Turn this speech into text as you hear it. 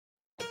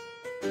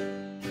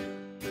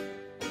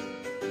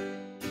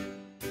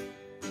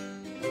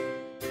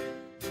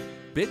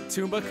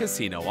Bitoomba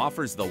Casino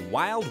offers the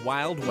Wild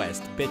Wild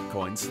West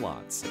Bitcoin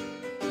slots.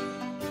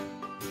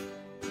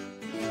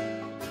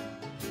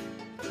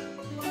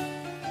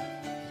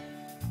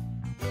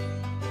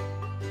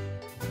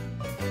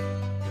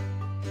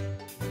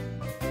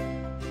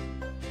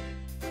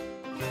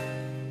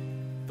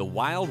 The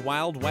Wild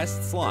Wild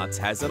West slots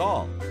has it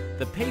all.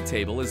 The pay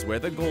table is where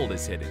the gold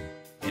is hidden.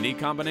 Any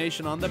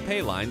combination on the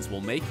pay lines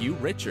will make you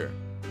richer.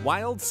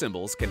 Wild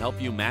symbols can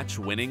help you match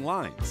winning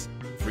lines.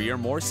 3 or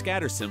more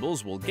scatter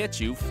symbols will get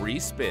you free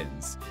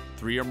spins.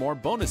 3 or more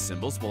bonus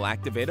symbols will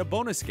activate a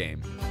bonus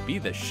game. Be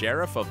the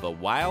sheriff of the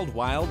Wild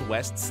Wild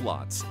West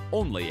slots,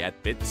 only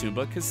at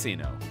Bitoomba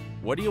Casino.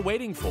 What are you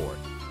waiting for?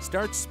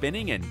 Start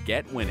spinning and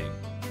get winning.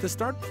 To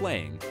start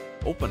playing,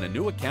 open a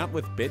new account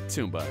with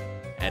Bitoomba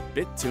at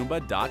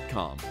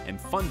Bitoomba.com and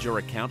fund your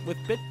account with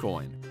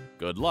Bitcoin.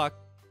 Good luck!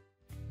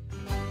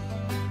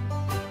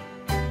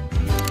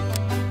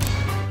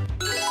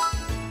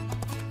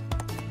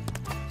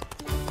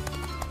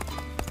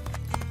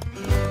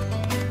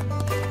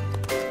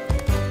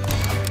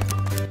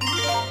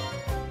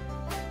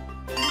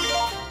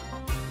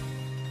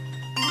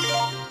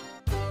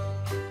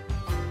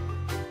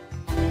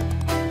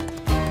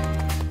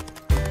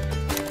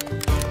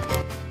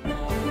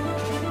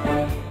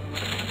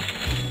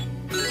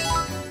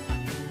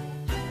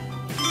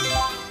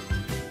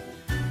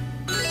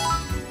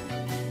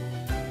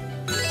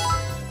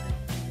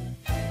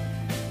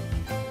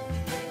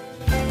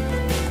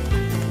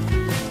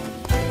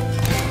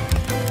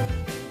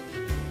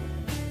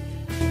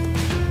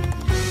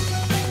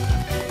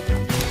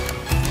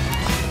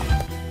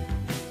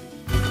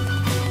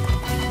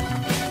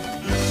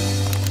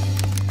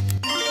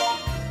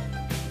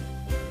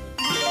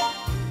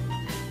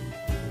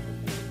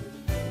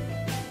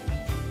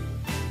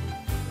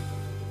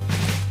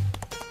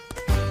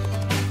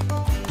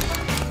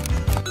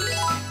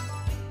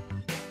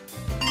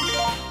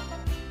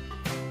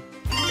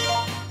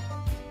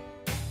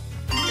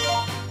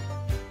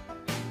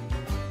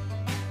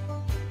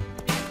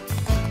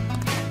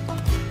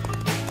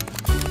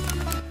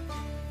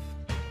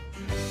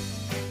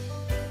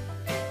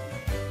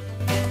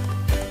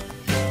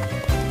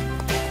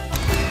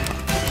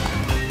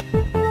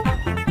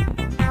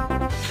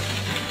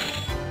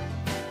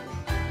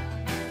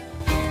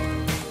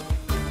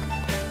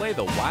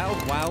 Play the Wild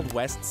Wild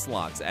West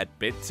slots at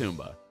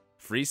Bitoomba.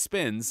 Free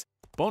spins,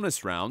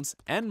 bonus rounds,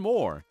 and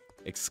more.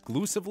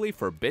 Exclusively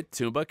for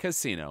Bitoomba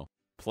Casino.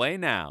 Play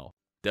now.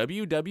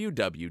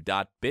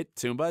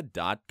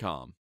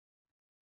 www.bitoomba.com